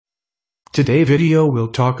Today video will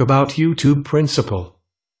talk about YouTube principle.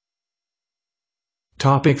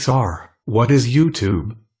 Topics are: what is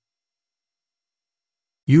YouTube?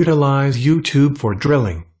 Utilize YouTube for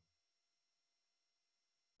drilling.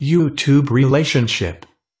 YouTube relationship.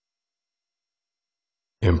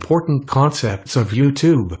 Important concepts of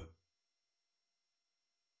YouTube.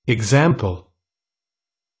 Example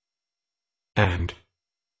and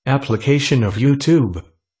application of YouTube.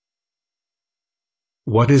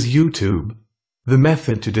 What is YouTube? The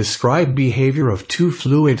method to describe behavior of two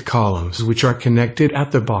fluid columns which are connected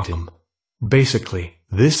at the bottom. Basically,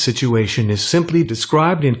 this situation is simply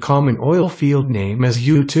described in common oil field name as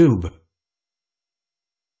YouTube.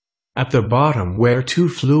 At the bottom where two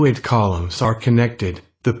fluid columns are connected,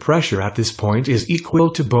 the pressure at this point is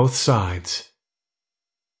equal to both sides.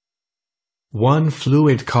 One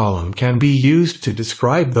fluid column can be used to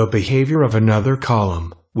describe the behavior of another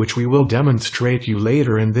column, which we will demonstrate you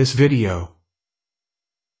later in this video.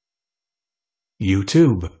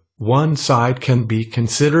 YouTube. One side can be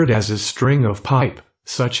considered as a string of pipe,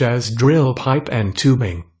 such as drill pipe and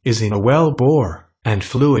tubing, is in a well bore, and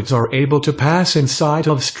fluids are able to pass inside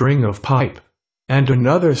of string of pipe. And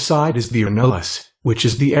another side is the annulus, which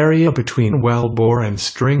is the area between well bore and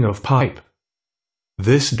string of pipe.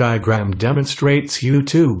 This diagram demonstrates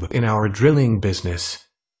YouTube in our drilling business.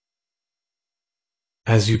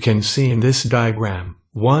 As you can see in this diagram,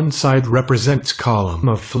 one side represents column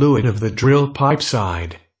of fluid of the drill pipe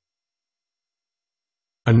side.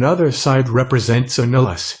 Another side represents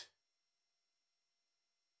annulus.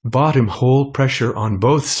 Bottom hole pressure on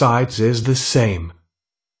both sides is the same.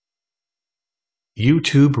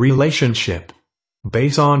 YouTube relationship.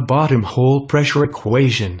 Based on bottom hole pressure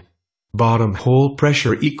equation. Bottom hole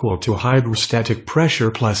pressure equal to hydrostatic pressure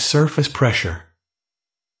plus surface pressure.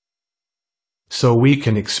 So we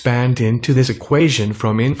can expand into this equation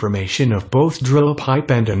from information of both drill pipe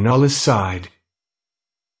and annulus side.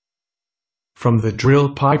 From the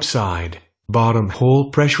drill pipe side, bottom hole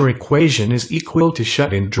pressure equation is equal to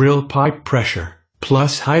shut-in drill pipe pressure,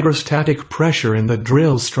 plus hydrostatic pressure in the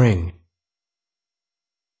drill string.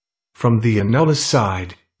 From the annulus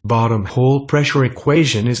side, bottom hole pressure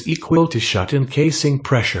equation is equal to shut-in casing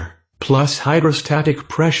pressure, plus hydrostatic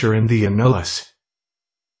pressure in the annulus.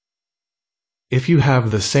 If you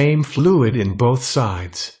have the same fluid in both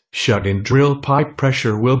sides, shut-in drill pipe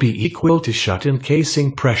pressure will be equal to shut-in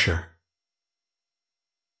casing pressure.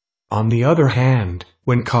 On the other hand,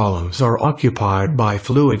 when columns are occupied by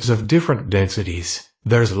fluids of different densities,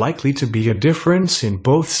 there's likely to be a difference in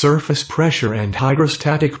both surface pressure and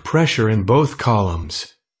hydrostatic pressure in both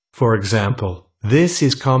columns. For example, this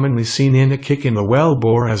is commonly seen in a kick in the well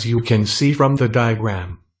bore, as you can see from the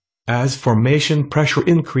diagram. As formation pressure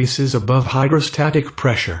increases above hydrostatic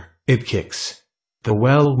pressure, it kicks. The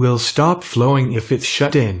well will stop flowing if it's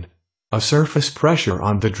shut in. A surface pressure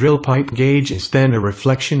on the drill pipe gauge is then a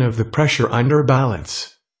reflection of the pressure under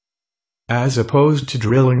balance. As opposed to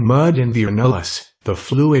drilling mud in the annulus, the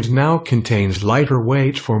fluid now contains lighter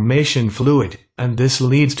weight formation fluid, and this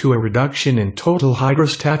leads to a reduction in total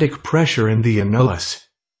hydrostatic pressure in the annulus.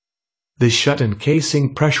 The shut-in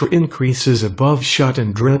casing pressure increases above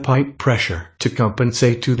shut-in drill pipe pressure to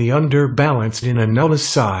compensate to the underbalanced in annulus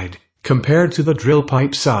side, compared to the drill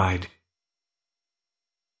pipe side.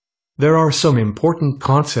 There are some important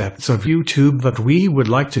concepts of YouTube that we would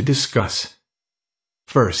like to discuss.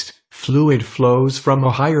 First, fluid flows from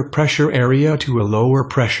a higher pressure area to a lower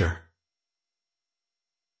pressure.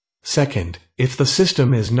 Second, if the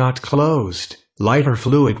system is not closed, lighter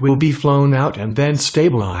fluid will be flown out and then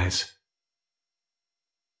stabilize.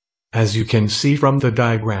 As you can see from the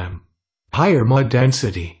diagram, higher mud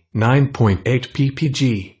density, 9.8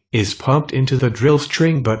 ppg, is pumped into the drill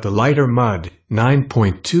string, but the lighter mud,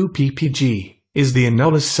 9.2 ppg, is the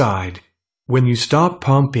annulus side. When you stop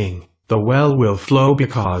pumping, the well will flow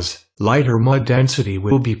because lighter mud density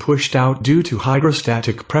will be pushed out due to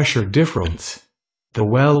hydrostatic pressure difference. The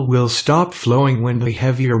well will stop flowing when the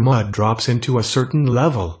heavier mud drops into a certain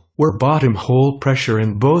level, where bottom hole pressure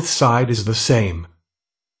in both sides is the same.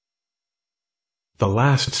 The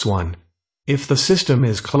last one. If the system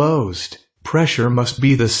is closed, pressure must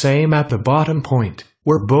be the same at the bottom point,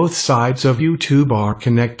 where both sides of YouTube are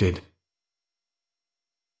connected.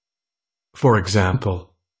 For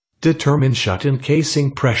example, determine shut-in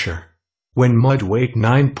casing pressure. When mud weight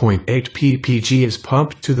 9.8 ppg is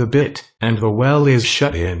pumped to the bit, and the well is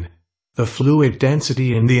shut in, the fluid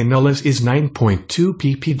density in the annulus is 9.2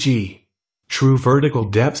 ppg. True vertical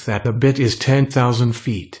depth at the bit is 10,000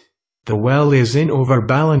 feet. The well is in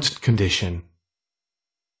overbalanced condition.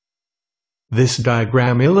 This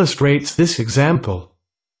diagram illustrates this example.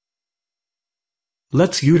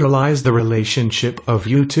 Let's utilize the relationship of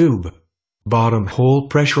U-tube. Bottom hole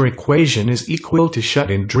pressure equation is equal to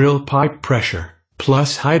shut-in drill pipe pressure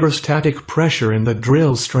plus hydrostatic pressure in the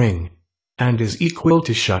drill string, and is equal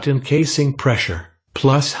to shut-in casing pressure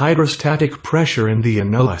plus hydrostatic pressure in the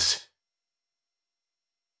annulus.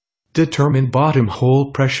 Determine bottom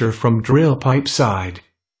hole pressure from drill pipe side.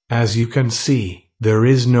 As you can see, there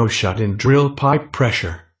is no shut-in drill pipe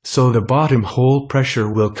pressure, so the bottom hole pressure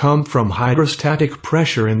will come from hydrostatic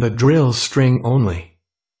pressure in the drill string only.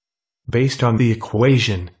 Based on the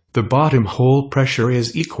equation, the bottom hole pressure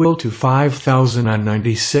is equal to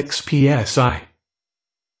 5096 psi.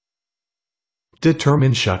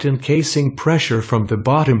 Determine shut-in casing pressure from the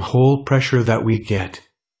bottom hole pressure that we get.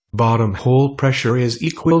 Bottom hole pressure is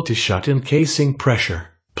equal to shut-in casing pressure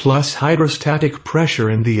plus hydrostatic pressure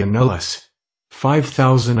in the annulus.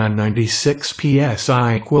 5096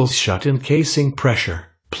 psi equals shut-in casing pressure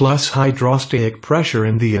plus hydrostatic pressure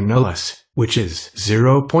in the annulus, which is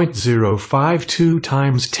 0.052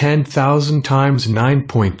 times 10,000 times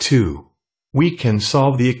 9.2. We can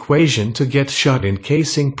solve the equation to get shut-in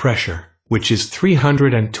casing pressure, which is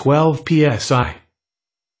 312 psi.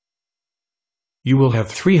 You will have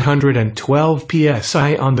 312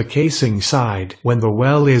 psi on the casing side when the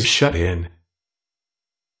well is shut in.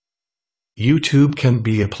 U-tube can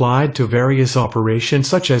be applied to various operations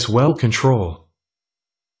such as well control,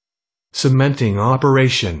 cementing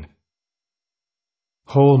operation,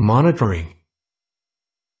 hole monitoring,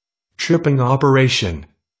 tripping operation,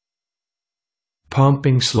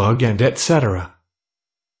 pumping slug, and etc.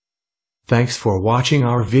 Thanks for watching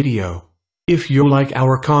our video. If you like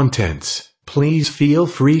our contents, please feel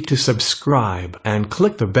free to subscribe and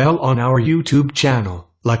click the bell on our YouTube channel,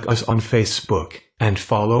 like us on Facebook, and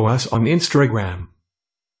follow us on Instagram.